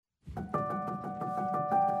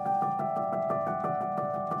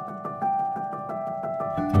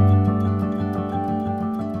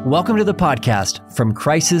Welcome to the podcast, From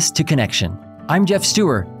Crisis to Connection. I'm Jeff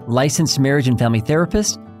Stewart, licensed marriage and family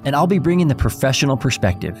therapist, and I'll be bringing the professional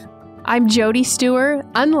perspective. I'm Jody Stewart,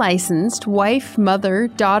 unlicensed wife, mother,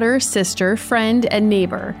 daughter, sister, friend, and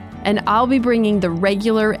neighbor, and I'll be bringing the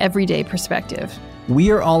regular, everyday perspective. We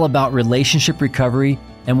are all about relationship recovery,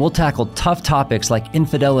 and we'll tackle tough topics like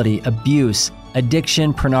infidelity, abuse,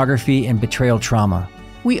 addiction, pornography, and betrayal trauma.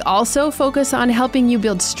 We also focus on helping you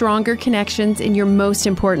build stronger connections in your most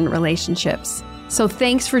important relationships. So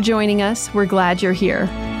thanks for joining us. We're glad you're here.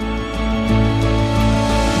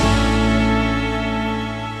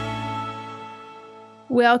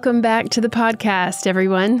 Welcome back to the podcast,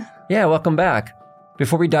 everyone. Yeah, welcome back.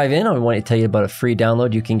 Before we dive in, I want to tell you about a free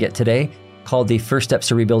download you can get today called the First Steps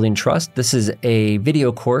to Rebuilding Trust. This is a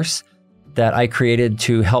video course that I created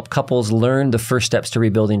to help couples learn the first steps to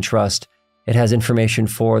rebuilding trust. It has information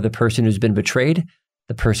for the person who's been betrayed,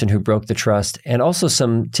 the person who broke the trust, and also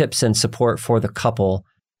some tips and support for the couple.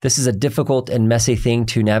 This is a difficult and messy thing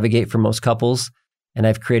to navigate for most couples, and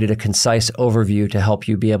I've created a concise overview to help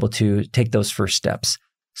you be able to take those first steps.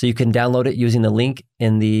 So you can download it using the link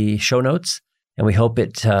in the show notes, and we hope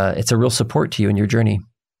it's a real support to you in your journey.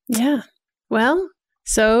 Yeah. Well,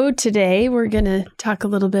 so today we're going to talk a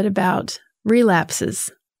little bit about relapses.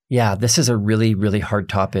 Yeah, this is a really, really hard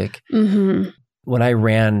topic. Mm-hmm. When I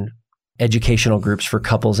ran educational groups for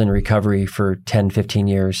couples in recovery for 10, 15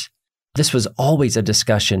 years, this was always a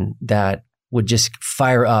discussion that would just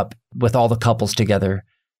fire up with all the couples together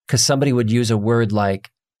because somebody would use a word like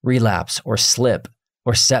relapse or slip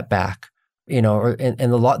or setback,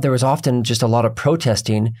 there was often just a lot of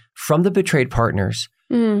protesting from the betrayed partners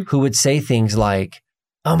who would say things like,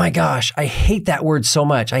 "Oh my gosh, I hate that word so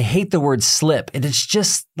much. I hate the word slip." And it's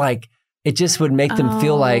just like, it just would make them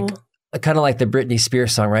feel like, kind of like the Britney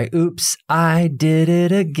Spears song, right? Oops, I did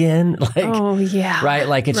it again. Like, oh, yeah. Right?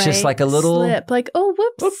 Like, it's just like a little slip, like, oh,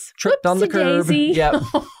 whoops. Tripped on the curb. Daisy. Yep.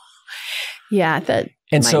 Yeah, that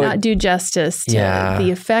and might not do justice to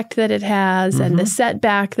the effect that it has and the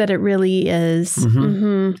setback that it really is.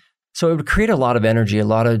 So it would create a lot of energy, a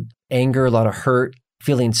lot of anger, a lot of hurt,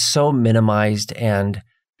 feeling so minimized, and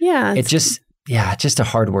it's just a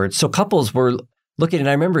hard word. So couples were looking, and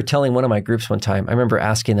I remember telling one of my groups one time, I remember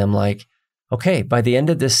asking them like, okay, by the end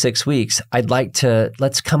of this 6 weeks,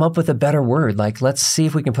 let's come up with a better word. Like, let's see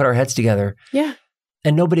if we can put our heads together. Yeah.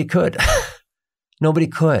 And nobody could. Nobody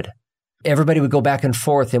could. Everybody would go back and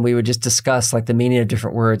forth and we would just discuss like the meaning of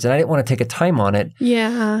different words. And I didn't want to take a time on it.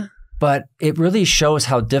 Yeah. But it really shows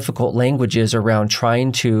how difficult language is around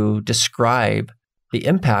trying to describe the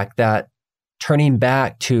impact that turning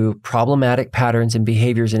back to problematic patterns and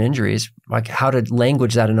behaviors and injuries, like how to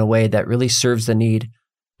language that in a way that really serves the need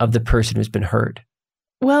of the person who's been hurt.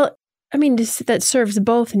 Well, I mean, that serves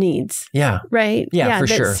both needs. Yeah. Right? Yeah, for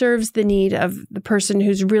sure. That serves the need of the person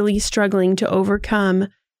who's really struggling to overcome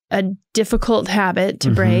a difficult habit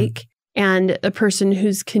to break and a person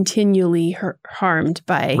who's continually harmed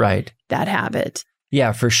by that habit.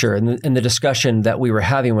 Yeah, for sure. And the discussion that we were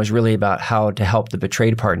having was really about how to help the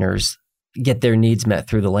betrayed partners get their needs met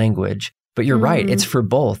through the language. But you're right. It's for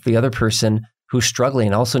both. The other person who's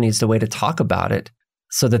struggling also needs the way to talk about it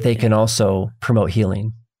so that they can also promote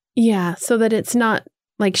healing. Yeah, so that it's not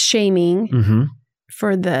like shaming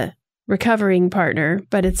for the recovering partner,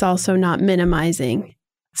 but it's also not minimizing.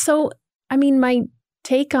 So, I mean, my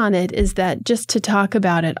take on it is that just to talk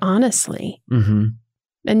about it honestly, and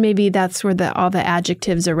maybe that's where all the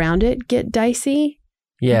adjectives around it get dicey.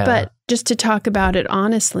 Yeah. But just to talk about it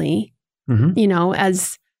honestly,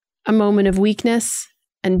 as a moment of weakness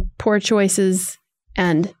and poor choices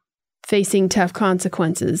and facing tough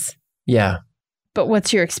consequences. Yeah. But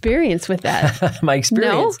what's your experience with that? My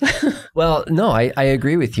experience? No? Well, no, I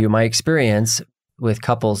agree with you. My experience with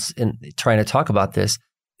couples in trying to talk about this,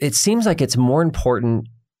 it seems like it's more important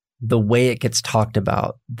the way it gets talked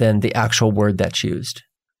about than the actual word that's used.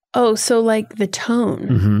 Oh, so like the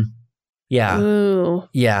tone. Yeah. Ooh.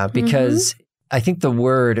 Yeah, because I think the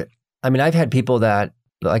word, I mean, I've had people that,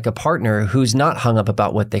 like a partner who's not hung up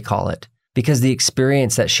about what they call it, because the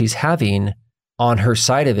experience that she's having on her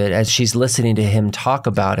side of it as she's listening to him talk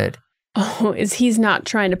about it. Oh, he's not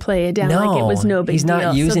trying to play it down like it was no big deal. He's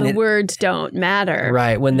not using so the it. words don't matter.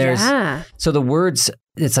 Right. When there's, so the words,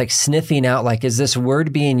 it's like sniffing out, like, is this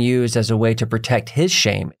word being used as a way to protect his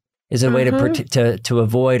shame? Is it a way to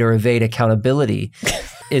avoid or evade accountability?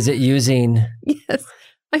 Is it using? Yes.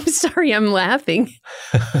 I'm sorry, I'm laughing.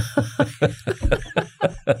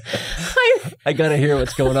 I got to hear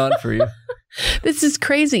what's going on for you. This is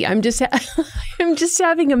crazy. I'm just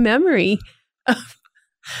having a memory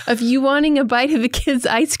of you wanting a bite of a kid's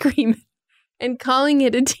ice cream and calling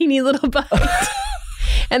it a teeny little bite.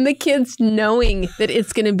 And the kids knowing that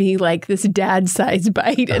it's going to be like this dad-sized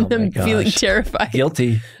bite and them feeling terrified.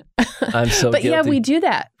 Guilty. I'm so but guilty. Yeah, we do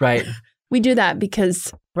that. Right. We do that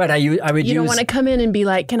because you don't want to come in and be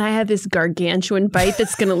like, can I have this gargantuan bite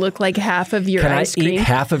that's going to look like half of your ice cream? Can I eat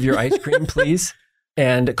half of your ice cream, please?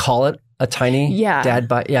 And call it a tiny dad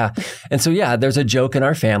bite. Yeah. And so, there's a joke in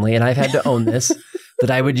our family, and I've had to own this, that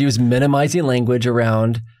I would use minimizing language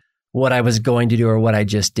around what I was going to do or what I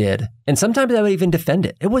just did. And sometimes I would even defend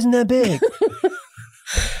it. It wasn't that big.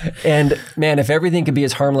 And man, if everything could be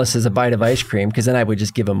as harmless as a bite of ice cream, because then I would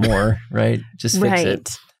just give them more, right? Just fix it.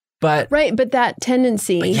 But that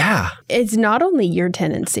tendency it's not only your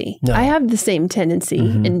tendency. No. I have the same tendency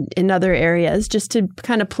in other areas, just to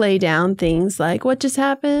kind of play down things like, what just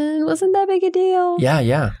happened? Wasn't that big a deal?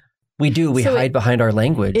 Yeah. We do. We hide behind our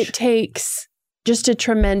language. It takes just a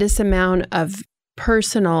tremendous amount of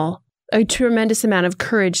courage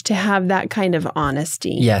to have that kind of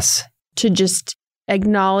honesty. Yes. To just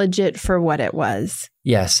acknowledge it for what it was.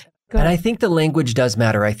 Yes. And I think the language does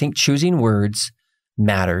matter. I think choosing words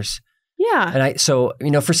matters. Yeah.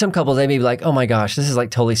 And for some couples, they may be like, oh my gosh, this is like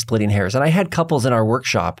totally splitting hairs. And I had couples in our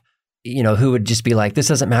workshop, who would just be like, this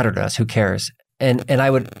doesn't matter to us. Who cares? And I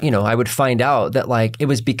would find out that like, it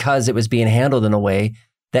was because it was being handled in a way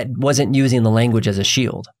that wasn't using the language as a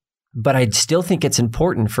shield. But I still think it's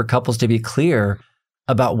important for couples to be clear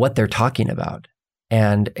about what they're talking about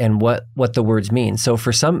and what the words mean. So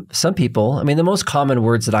for some people, the most common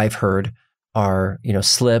words that I've heard are,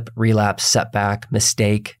 slip, relapse, setback,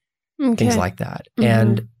 mistake, things like that. Mm-hmm.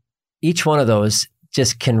 And each one of those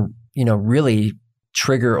just can, really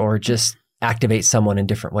trigger or just activate someone in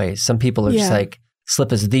different ways. Some people are just like,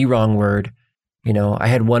 slip is the wrong word. I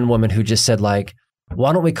had one woman who just said like,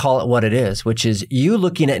 why don't we call it what it is, which is you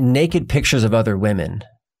looking at naked pictures of other women,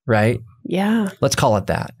 right? Yeah. Let's call it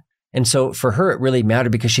that. And so for her, it really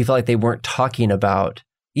mattered because she felt like they weren't talking about,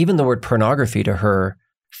 even the word pornography to her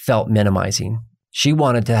felt minimizing. She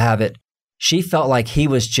wanted to have it. She felt like he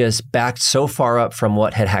was just backed so far up from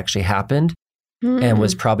what had actually happened and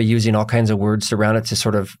was probably using all kinds of words around it to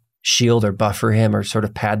sort of shield or buffer him or sort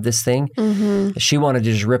of pad this thing. Mm-hmm. She wanted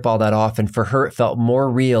to just rip all that off. And for her, it felt more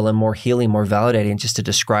real and more healing, more validating just to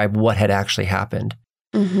describe what had actually happened.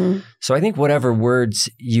 Mm-hmm. So I think whatever words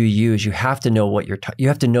you use, you have to know you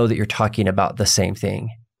have to know that you're talking about the same thing.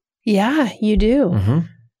 Yeah, you do. Mm-hmm.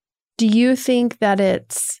 Do you think that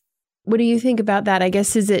what do you think about that? I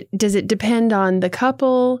guess, does it depend on the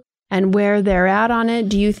couple and where they're at on it?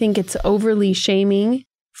 Do you think it's overly shaming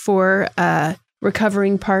for a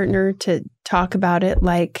recovering partner to talk about it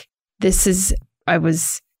like I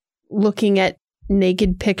was looking at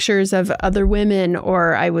naked pictures of other women,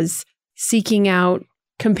 or I was seeking out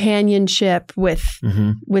companionship with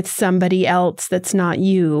somebody else that's not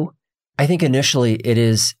you? I think initially it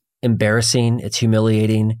is embarrassing. It's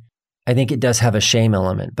humiliating. I think it does have a shame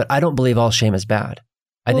element, but I don't believe all shame is bad.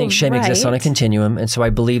 I think shame exists on a continuum. And so I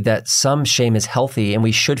believe that some shame is healthy and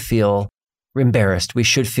we should feel embarrassed. We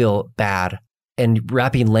should feel bad. And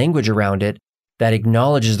wrapping language around it that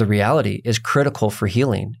acknowledges the reality is critical for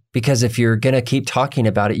healing. Because if you're going to keep talking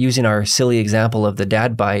about it, using our silly example of the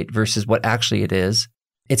dad bite versus what actually it is,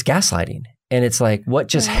 it's gaslighting. And it's like, what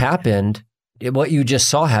just happened, what you just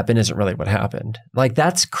saw happen isn't really what happened. Like,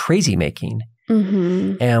 that's crazy making.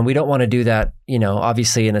 Mm-hmm. And we don't want to do that,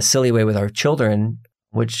 obviously in a silly way with our children,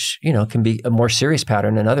 which, can be a more serious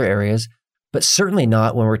pattern in other areas, but certainly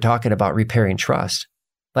not when we're talking about repairing trust.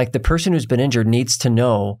 Like, the person who's been injured needs to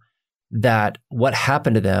know that what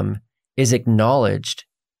happened to them is acknowledged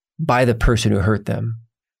by the person who hurt them.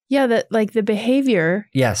 Yeah, that like the behavior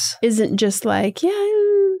isn't just like,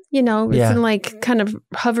 it's like kind of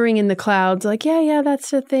hovering in the clouds, like,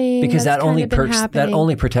 that's the thing. Because that only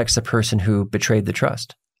protects the person who betrayed the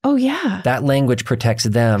trust. Oh, yeah. That language protects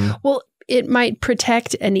them. Well, it might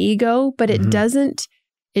protect an ego, but it doesn't.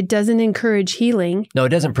 It doesn't encourage healing. No, it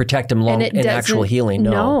doesn't protect them in actual healing.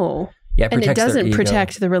 No. Yeah, and it doesn't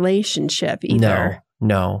protect the relationship either.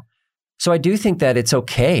 No. So I do think that it's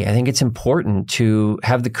okay. I think it's important to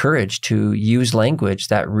have the courage to use language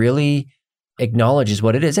that really acknowledges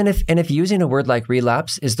what it is. And if using a word like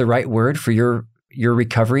relapse is the right word for your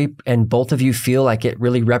recovery, and both of you feel like it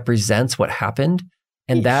really represents what happened,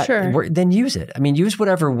 and then use it. I mean, use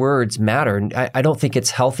whatever words matter. I don't think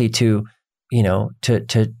it's healthy to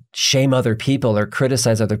shame other people or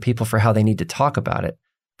criticize other people for how they need to talk about it.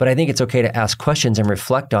 But I think it's okay to ask questions and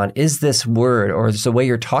reflect on, is this word or is the way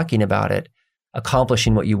you're talking about it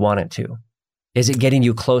accomplishing what you want it to? Is it getting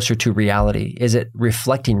you closer to reality? Is it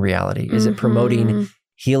reflecting reality? Is it promoting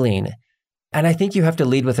healing? And I think you have to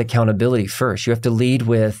lead with accountability first. You have to lead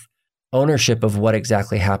with ownership of what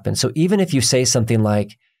exactly happened. So even if you say something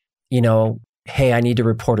like, hey, I need to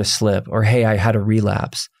report a slip, or hey, I had a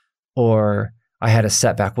relapse, or I had a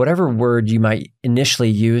setback, whatever word you might initially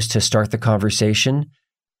use to start the conversation,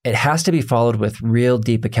 it has to be followed with real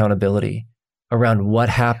deep accountability around what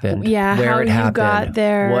happened, where it happened, how you got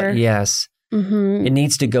there. Yes. Mm-hmm. It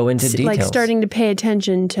needs to go into details. Like starting to pay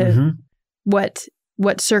attention to what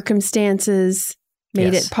circumstances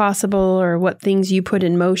made it possible, or what things you put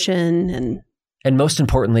in motion. And most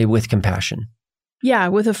importantly, with compassion. Yeah,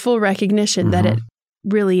 with a full recognition that it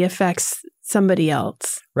really affects somebody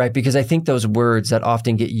else. Right, because I think those words that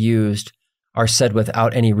often get used are said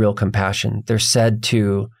without any real compassion. They're said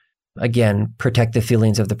to, again, protect the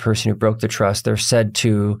feelings of the person who broke the trust. They're said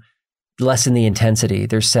to lessen the intensity.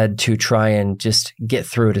 They're said to try and just get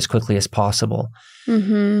through it as quickly as possible,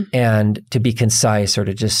 and to be concise, or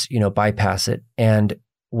to just, bypass it. And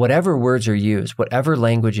whatever words are used, whatever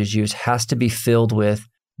language is used, has to be filled with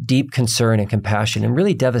deep concern and compassion, and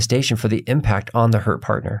really devastation for the impact on the hurt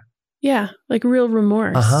partner. Yeah, like real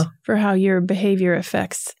remorse for how your behavior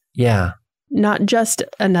affects. Yeah. Not just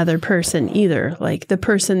another person either, like the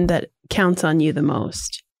person that counts on you the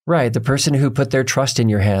most. Right. The person who put their trust in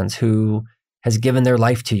your hands, who has given their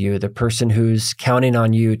life to you, the person who's counting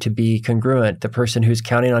on you to be congruent, the person who's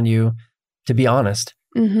counting on you to be honest.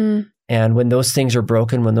 Mm-hmm. And when those things are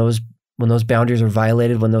broken, when those boundaries are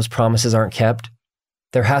violated, when those promises aren't kept,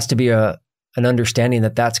 there has to be an understanding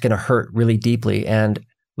that that's going to hurt really deeply. And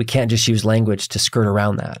we can't just use language to skirt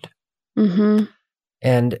around that. Mm-hmm.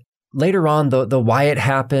 And later on, the why it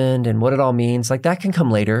happened and what it all means, like that can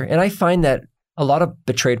come later. And I find that a lot of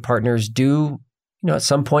betrayed partners do, at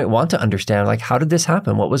some point want to understand, like, how did this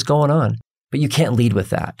happen? What was going on? But you can't lead with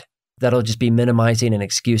that. That'll just be minimizing and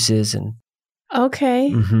excuses. And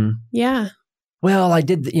okay. Yeah. Well, I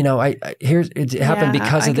did, it happened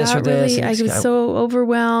because of this or this. I was so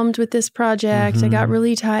overwhelmed with this project. I got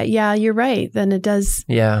really tired. Yeah, you're right. Then it does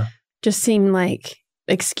just seem like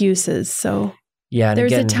excuses. So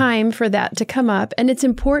there's a time for that to come up. And it's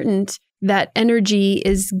important that energy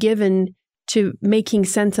is given to making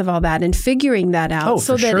sense of all that and figuring that out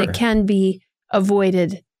so that it can be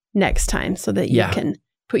avoided next time, so that you can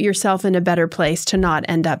put yourself in a better place to not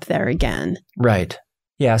end up there again. Right.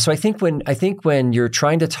 Yeah. So I think when you're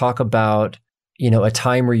trying to talk about, a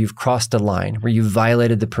time where you've crossed a line, where you've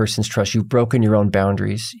violated the person's trust, you've broken your own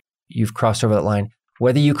boundaries, you've crossed over that line,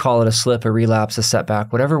 whether you call it a slip, a relapse, a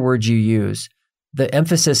setback, whatever word you use, the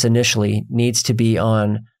emphasis initially needs to be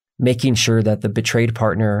on making sure that the betrayed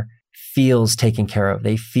partner feels taken care of.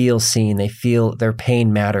 They feel seen. They feel their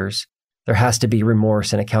pain matters. There has to be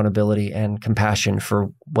remorse and accountability and compassion for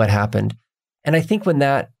what happened. And I think when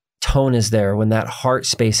that tone is there, when that heart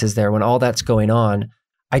space is there, when all that's going on,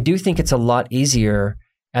 I do think it's a lot easier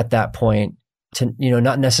at that point to,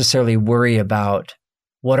 not necessarily worry about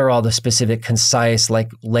what are all the specific concise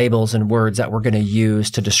labels and words that we're going to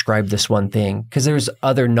use to describe this one thing. Because there's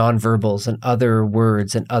other nonverbals and other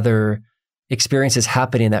words and other experiences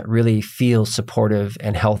happening that really feel supportive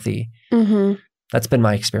and healthy. Mm-hmm. That's been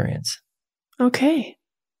my experience. Okay.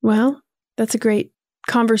 Well, that's a great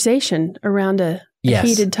conversation around a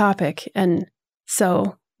heated topic. And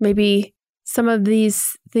so maybe some of these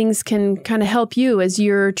things can kind of help you as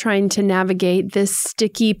you're trying to navigate this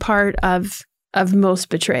sticky part of most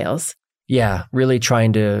betrayals. Yeah, really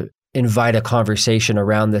trying to invite a conversation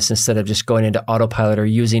around this instead of just going into autopilot or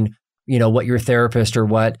using, what your therapist or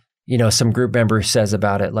what, some group member says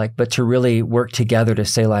about it. But to really work together to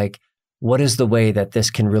say, what is the way that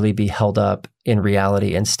this can really be held up in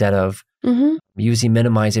reality instead of using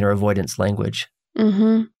minimizing or avoidance language?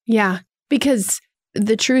 Mm-hmm. Yeah, because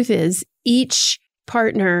the truth is each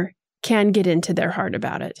partner can get into their heart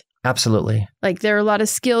about it. Absolutely. There are a lot of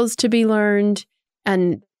skills to be learned,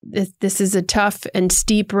 and this is a tough and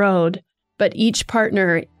steep road, but each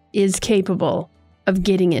partner is capable of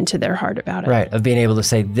getting into their heart about it. Right. Of being able to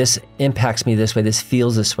say, this impacts me this way, this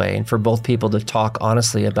feels this way. And for both people to talk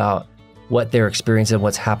honestly about what they're experiencing and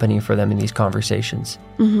what's happening for them in these conversations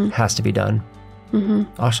has to be done. Mm-hmm.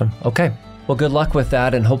 Awesome. Okay. Well, good luck with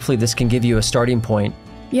that. And hopefully this can give you a starting point.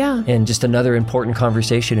 Yeah. And just another important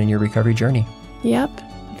conversation in your recovery journey. Yep.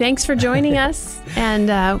 Thanks for joining us. And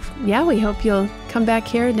we hope you'll come back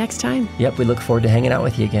here next time. Yep. We look forward to hanging out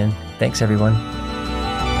with you again. Thanks, everyone.